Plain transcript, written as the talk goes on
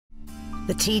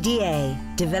The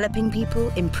TDA, developing people,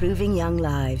 improving young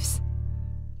lives.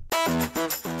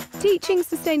 Teaching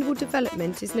sustainable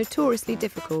development is notoriously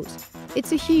difficult.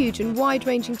 It's a huge and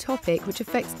wide-ranging topic which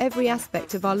affects every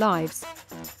aspect of our lives.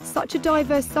 Such a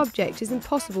diverse subject is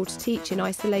impossible to teach in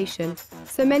isolation,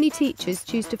 so many teachers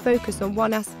choose to focus on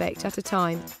one aspect at a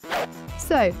time.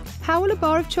 So, how will a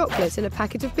bar of chocolate and a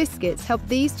packet of biscuits help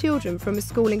these children from a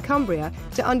school in Cumbria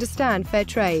to understand fair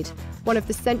trade, one of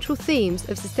the central themes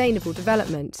of sustainable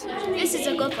development? This is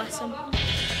a good lesson.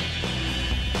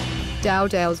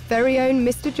 Dowdale's very own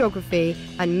Mr Geography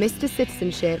and Mr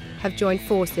Citizenship have joined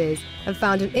forces and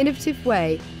found an innovative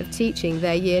way of teaching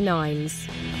their Year 9s.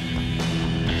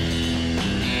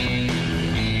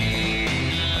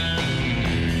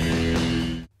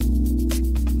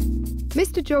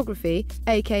 Mr Geography,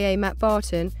 aka Matt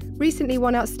Barton, recently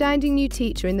won Outstanding New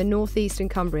Teacher in the North Eastern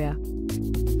Cumbria.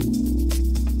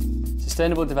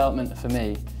 Sustainable development for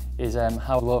me is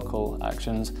how local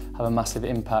actions have a massive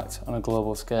impact on a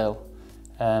global scale.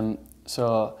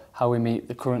 So how we meet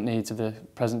the current needs of the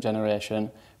present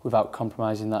generation without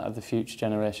compromising that of the future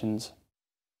generations.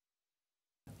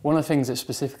 One of the things that's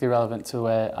specifically relevant to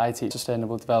where I teach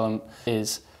sustainable development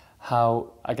is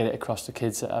how I get it across to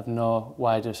kids that have no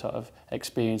wider sort of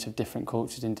experience of different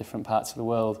cultures in different parts of the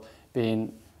world,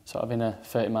 being sort of in a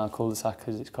 30-mile cul-de-sac,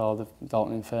 as it's called, of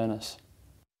Dalton in Furness.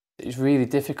 It's really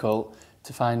difficult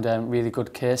to find really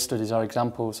good case studies or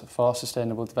examples for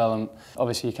sustainable development.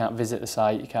 Obviously you can't visit the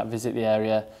site, you can't visit the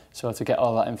area, so to get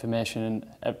all that information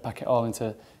and pack it all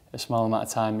into a small amount of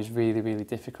time is really, really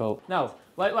difficult. Now,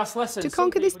 like last lesson, to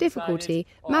conquer this difficulty,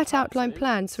 Matt outlined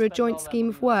plans for a joint scheme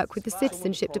of work with the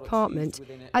Citizenship Department,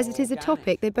 as it is a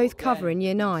topic they both cover in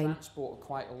Year 9.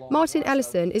 Martin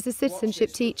Ellison is a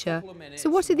citizenship teacher, so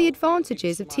what are the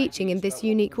advantages of teaching in this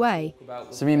unique way?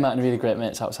 So me and Matt are really great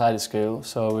mates outside of school,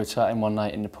 so we were chatting one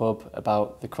night in the pub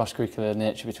about the cross-curricular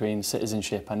nature between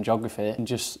citizenship and geography, and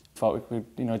just thought we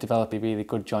could develop a really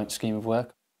good joint scheme of work.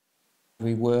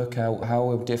 We work out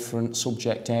how different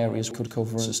subject areas could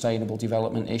cover sustainable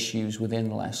development issues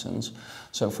within lessons.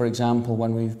 So, for example,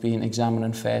 when we've been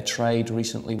examining fair trade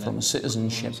recently from a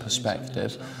citizenship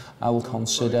perspective, I will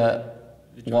consider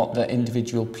what the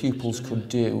individual pupils could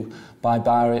do by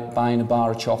buying a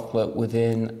bar of chocolate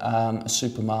within a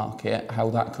supermarket, how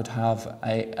that could have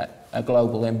a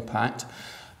global impact.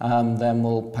 Then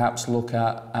we'll perhaps look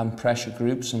at pressure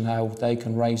groups and how they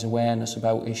can raise awareness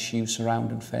about issues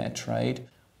surrounding fair trade.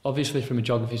 Obviously, from a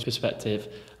geography perspective,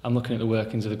 I'm looking at the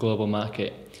workings of the global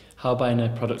market. How buying a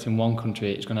product in one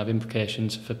country is going to have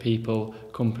implications for people,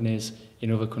 companies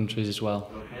in other countries as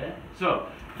well. Okay. So,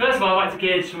 first of all, I'd like to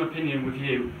gauge some opinion with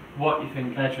you what you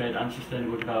think fair trade and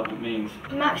sustainable development means.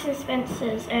 Marks and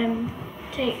Spencer's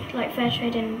take like fair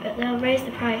trade in, but they'll raise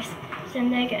the price, so then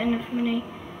they get enough money.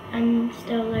 And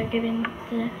still they're giving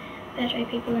the fair trade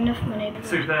people enough money.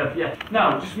 Superb, yeah.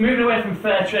 Now, just moving away from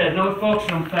fair trade, now we're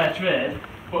focusing on fair trade,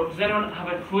 but does anyone have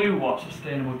a clue what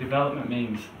sustainable development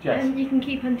means? Jess? You can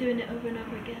keep on doing it over and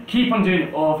over again. Keep on doing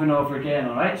it over and over again,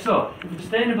 alright? So,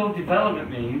 sustainable development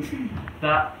means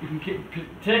that we can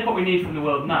take what we need from the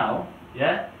world now,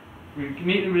 yeah? We can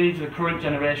meet the needs of the current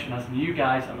generation, as in you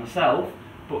guys and myself,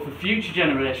 but for future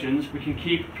generations, we can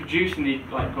keep producing these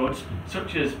goods,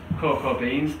 such as cocoa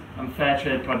beans and fair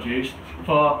trade produce,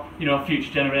 for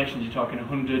future generations. You're talking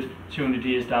 100, 200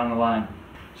 years down the line.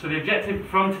 So the objective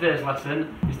from today's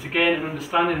lesson is to gain an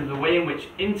understanding of the way in which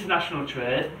international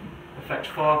trade affects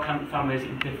 4 families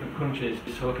in different countries.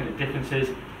 So looking at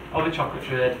differences of the chocolate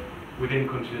trade within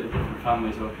countries of different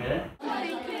families. Okay.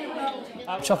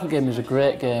 Chocolate game is a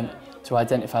great game to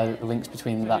identify the links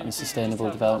between that and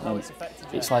sustainable development.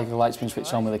 It's like a light's been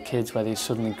switched on with the kids where they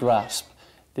suddenly grasp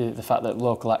the fact that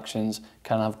local actions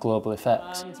can have global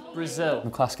effects. Brazil.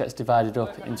 The class gets divided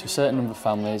up into a certain number of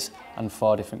families and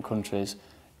 4 different countries.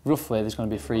 Roughly there's going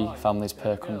to be 3 families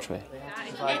per country.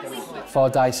 4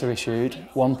 dice are issued,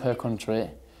 1 per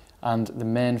country, and the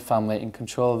main family in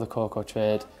control of the cocoa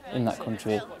trade in that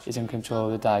country is in control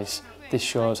of the dice. This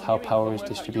shows how power is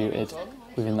distributed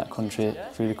within that country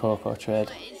through the cocoa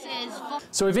trade.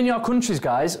 So within your countries,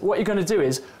 guys, what you're going to do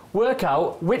is work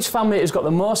out which family has got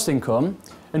the most income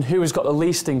and who has got the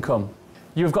least income.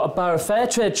 You've got a bar of fair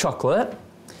trade chocolate.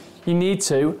 You need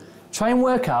to try and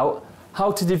work out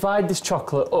how to divide this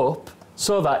chocolate up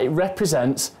so that it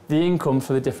represents the income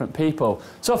for the different people.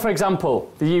 So for example,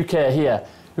 the UK here,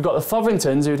 we've got the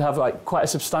Fotheringtons who'd have quite a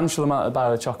substantial amount of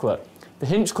bar of chocolate. The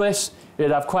Hinchcliffes,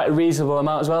 who'd have quite a reasonable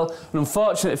amount as well. And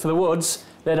unfortunately for the Woods,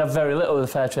 they'd have very little of the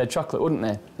fair trade chocolate, wouldn't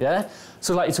they? Yeah?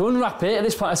 So I'd like you to unwrap it. At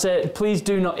this point I say, please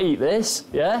do not eat this,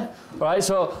 yeah? Right,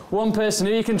 so one person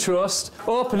who you can trust,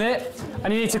 open it,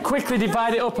 and you need to quickly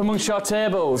divide it up amongst your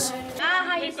tables. Our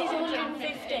highest is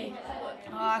 150.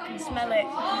 Oh, I can smell it.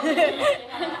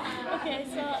 Okay,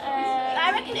 so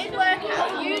I reckon it'd work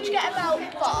out. You'd get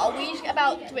about 4, we'd get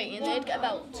about 3, and they'd get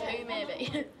about 2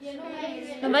 maybe.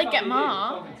 and they get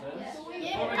more.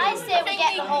 I say we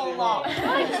get the whole lot.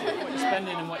 What you're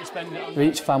spending and what you're spending it on.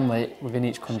 Each family within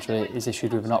each country is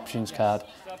issued with an options card.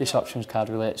 This options card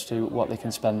relates to what they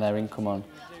can spend their income on,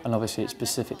 and obviously it's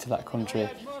specific to that country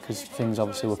because things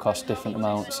obviously will cost different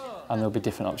amounts, and there'll be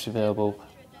different options available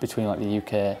between like the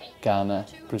UK, Ghana,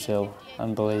 Brazil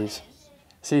and Belize.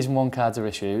 Season 1 cards are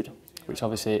issued, which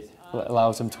obviously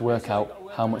allows them to work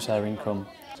out how much their income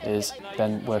is,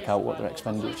 then work out what their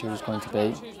expenditure is going to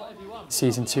be.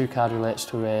 Season 2 card relates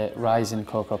to a rise in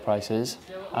cocoa prices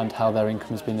and how their income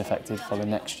has been affected for the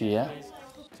next year.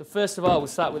 So first of all, we'll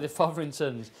start with the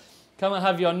Fotheringtons. Can I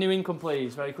have your new income,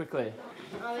 please, very quickly?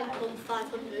 Our income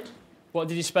 500. What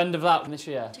did you spend of that this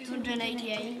year?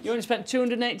 288. You only spent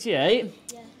 288?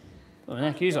 Yeah. Well,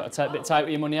 Nick, you've got a bit tight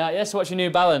with your money, aren't you? So what's your new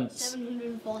balance?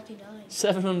 749.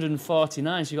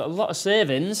 749, so you've got a lot of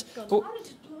savings. But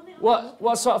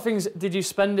what sort of things did you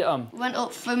spend it on? Went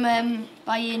up from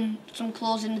buying some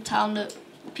clothes in the town that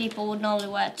people would normally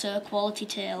wear to a quality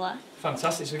tailor.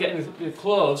 Fantastic, so getting the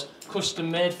clothes custom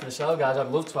made for the sale, guys. I'd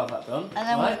love to have that done. And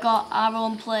then we've got our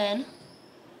own plane.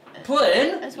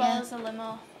 Plane? As well as a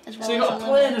limo. So you've got a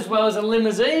plane as well as a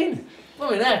limousine?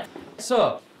 Bloody heck.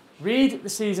 So, read the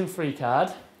season 3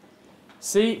 card,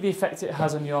 see the effect it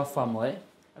has on your family.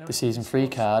 The season 3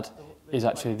 card is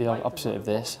actually the opposite of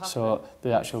this, so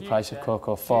the actual price of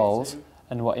cocoa falls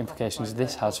and what implications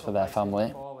this has for their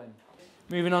family.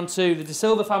 Moving on to the De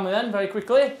Silva family then, very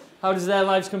quickly. How does their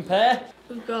lives compare?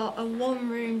 We've got a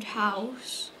one-roomed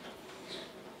house.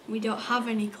 We don't have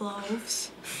any clothes.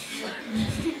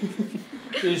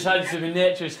 You decided to be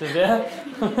naturist, have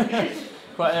you?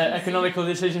 Quite an economical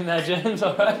decision there, James,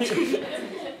 all right?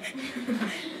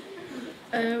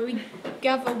 We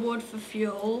gather wood for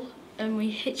fuel and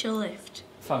we hitch a lift.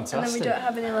 Fantastic. And then we don't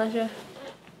have any leisure.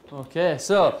 Okay,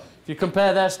 so if you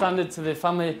compare their standard to the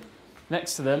family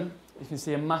next to them, you can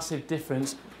see a massive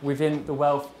difference within the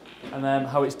wealth and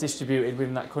how it's distributed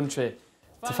within that country.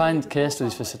 To find case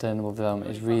studies for sustainable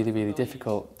development is really, really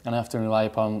difficult, and I have to rely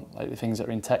upon like the things that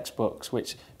are in textbooks,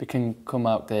 which can come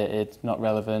outdated, not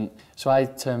relevant. So I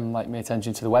turned my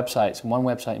attention to the websites, and one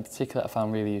website in particular that I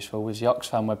found really useful was the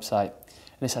Oxfam website.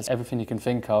 And this has everything you can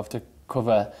think of to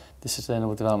cover the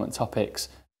sustainable development topics.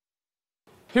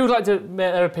 Who would like to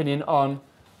make their opinion on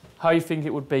how you think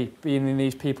it would be being in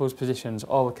these people's positions,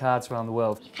 all the cards around the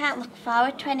world? You can't look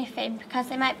forward to anything because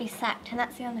they might be sacked, and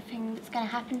that's the only thing that's going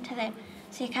to happen to them.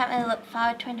 So you can't really look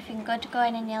forward to anything good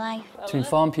going in your life. To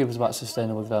inform pupils about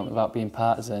sustainable development without being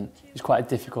partisan is quite a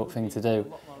difficult thing to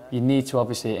do. You need to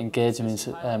obviously engage them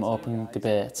in open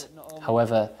debate.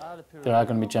 However, there are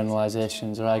going to be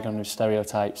generalisations, there are going to be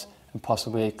stereotypes and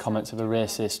possibly comments of a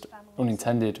racist,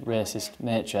 unintended racist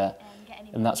nature,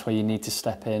 and that's where you need to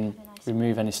step in,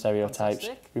 remove any stereotypes,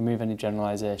 remove any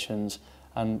generalisations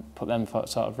and put them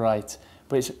sort of right.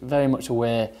 But it's very much a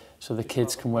way so the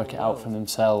kids can work it out for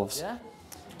themselves.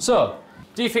 So,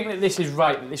 do you think that this is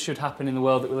right, that this should happen in the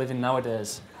world that we live in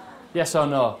nowadays? Yes or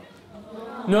no?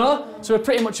 No? So we're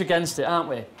pretty much against it, aren't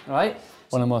we? Right?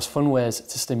 One of the most fun ways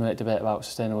to stimulate debate about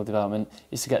sustainable development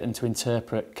is to get them to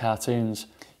interpret cartoons.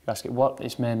 You ask it what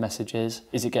its main message is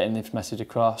it getting this message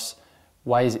across?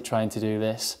 Why is it trying to do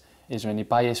this? Is there any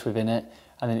bias within it?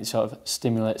 And then it sort of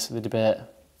stimulates the debate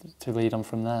to lead on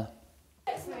from there.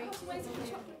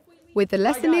 With the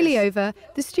lesson nearly over,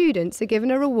 the students are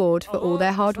given a reward for all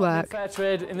their hard work. Fair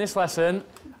trade in this lesson.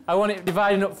 I want it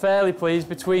divided up fairly, please,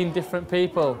 between different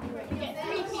people.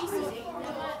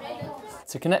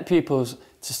 To connect pupils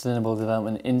to sustainable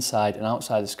development inside and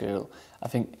outside the school, I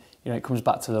think it comes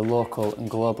back to the local and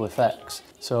global effects.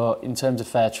 So in terms of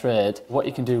fair trade, what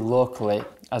you can do locally,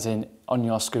 as in on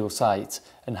your school site,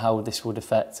 and how this would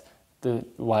affect the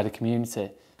wider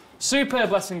community. Superb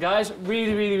lesson, guys.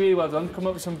 Really, really, really well done. Come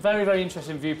up with some very, very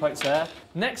interesting viewpoints there.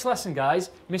 Next lesson,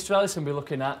 guys, Mr. Ellison will be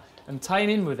looking at and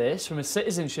tying in with this from a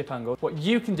citizenship angle, what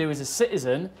you can do as a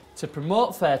citizen to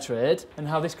promote fair trade and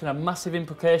how this can have massive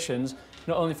implications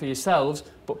not only for yourselves,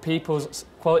 but people's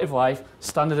quality of life,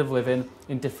 standard of living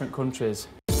in different countries.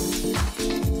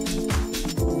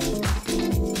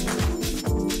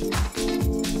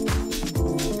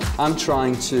 I'm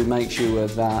trying to make sure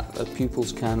that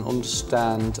pupils can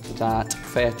understand that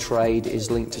fair trade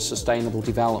is linked to sustainable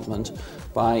development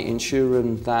by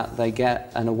ensuring that they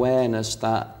get an awareness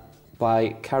that by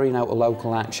carrying out a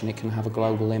local action it can have a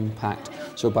global impact.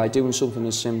 So by doing something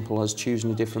as simple as choosing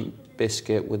a different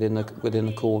biscuit within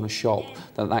the corner shop,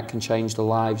 that can change the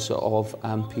lives of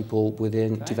people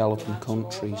within developing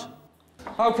countries.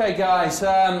 Okay guys,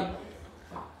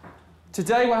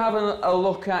 today we're having a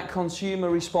look at consumer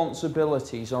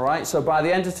responsibilities, all right? So by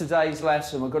the end of today's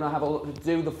lesson, we're going to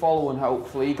do the following,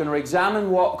 hopefully. You're going to examine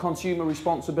what consumer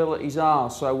responsibilities are.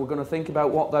 So we're going to think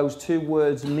about what those two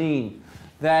words mean.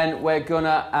 Then we're going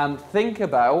to think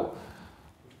about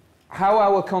how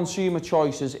our consumer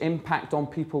choices impact on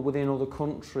people within other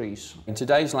countries. In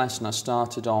today's lesson, I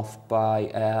started off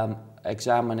by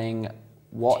examining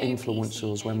what influences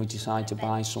us when we decide to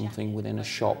buy something within a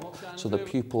shop. So the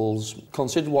pupils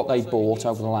considered what they bought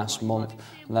over the last month,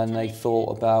 and then they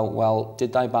thought about, well,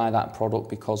 did they buy that product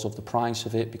because of the price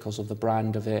of it, because of the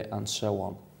brand of it, and so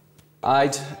on.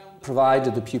 I'd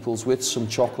provided the pupils with some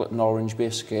chocolate and orange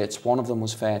biscuits. One of them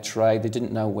was fair trade. They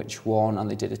didn't know which one, and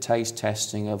they did a taste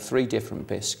testing of 3 different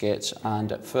biscuits,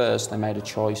 and at first they made a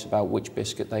choice about which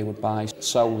biscuit they would buy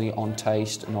solely on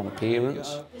taste and on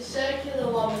appearance. The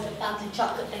circular one with the fancy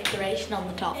chocolate decoration on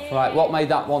the top. Right, what made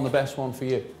that one the best one for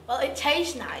you? Well, it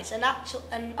tastes nice and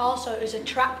also it was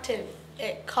attractive.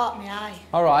 It caught my eye.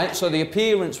 All right, so the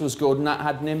appearance was good and that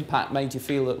had an impact, made you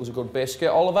feel that it was a good biscuit.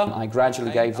 Oliver? I gradually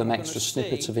gave them extra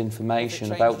snippets of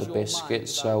information about the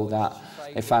biscuits so that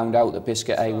they found out that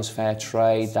biscuit A was fair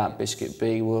trade, that biscuit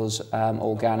B was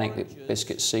organic, that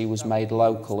biscuit C was made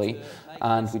locally,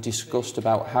 and we discussed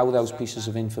about how those pieces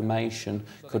of information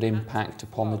could impact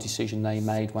upon the decision they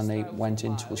made when they went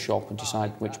into a shop and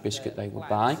decided which biscuit they would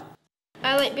buy.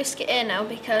 I like biscuit A now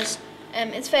because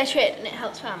it's fair trade and it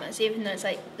helps farmers, even though it's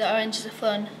like the oranges are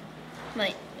flown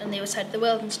like on the other side of the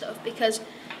world and stuff. Because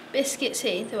biscuit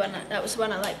C, that was the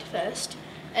one I liked first.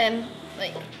 These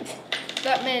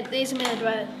are made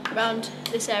around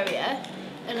this area,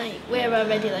 and we're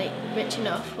already rich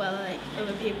enough, while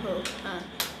other people aren't.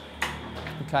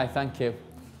 Okay, thank you.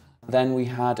 Then we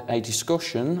had a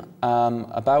discussion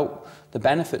about the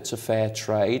benefits of fair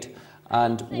trade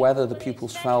and whether the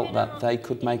pupils felt that they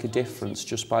could make a difference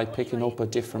just by picking up a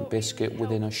different biscuit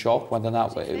within a shop, whether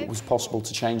it was possible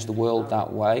to change the world that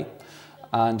way,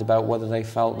 and about whether they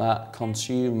felt that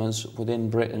consumers within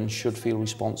Britain should feel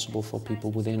responsible for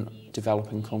people within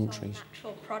developing countries.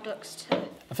 Actual products too.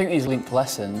 I think these linked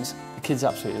lessons, the kids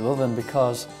absolutely love them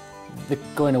because they're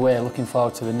going away looking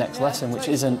forward to the next lesson, which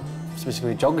isn't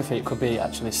specifically geography, it could be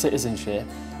actually citizenship,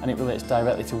 and it relates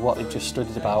directly to what they've just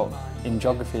studied about in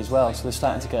geography as well, so they're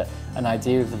starting to get an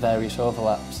idea of the various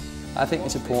overlaps. I think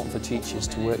it's important for teachers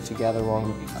to work together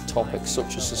on a topic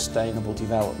such as sustainable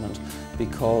development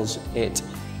because it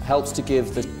helps to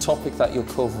give the topic that you're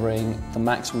covering the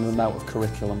maximum amount of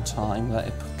curriculum time that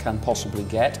it can possibly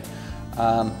get.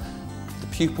 The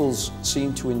pupils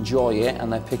seem to enjoy it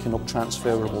and they're picking up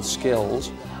transferable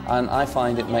skills, and I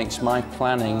find it makes my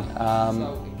planning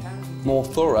more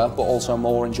thorough but also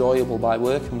more enjoyable. By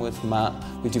working with Matt,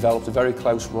 we've developed a very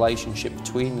close relationship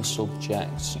between the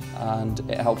subjects and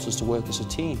it helps us to work as a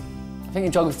team. I think a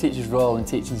geography teacher's role in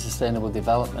teaching sustainable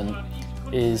development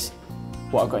is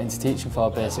what I got into teaching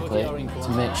for, basically, to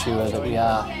make sure that we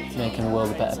are making the world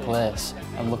a better place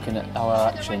and looking at how our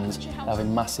actions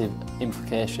having massive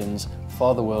implications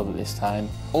for the world at this time.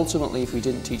 Ultimately, if we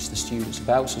didn't teach the students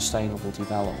about sustainable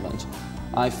development,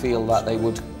 I feel that they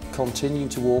would continue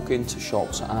to walk into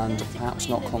shops and perhaps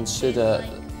not consider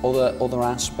other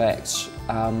aspects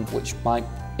which might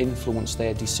influence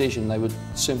their decision. They would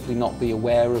simply not be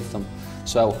aware of them.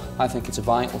 So I think it's a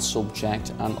vital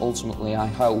subject, and ultimately I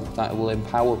hope that it will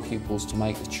empower pupils to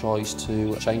make the choice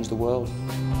to change the world.